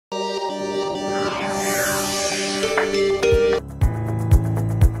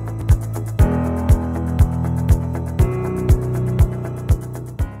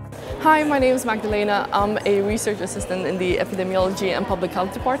my name is Magdalena. I'm a research assistant in the Epidemiology and Public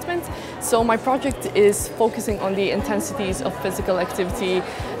Health Department. So my project is focusing on the intensities of physical activity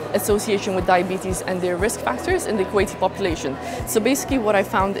association with diabetes and their risk factors in the Kuwaiti population. So basically what I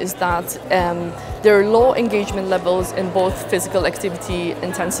found is that there are low engagement levels in both physical activity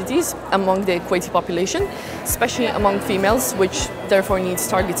intensities among the Kuwaiti population, especially among females, which therefore needs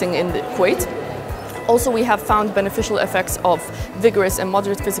targeting in the Kuwait. Also, we have found beneficial effects of vigorous and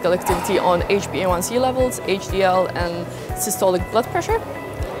moderate physical activity on HbA1c levels, HDL, and systolic blood pressure.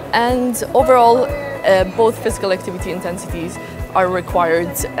 And overall, both physical activity intensities are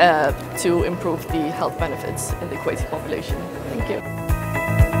required to improve the health benefits in the Kuwaiti population. Thank you.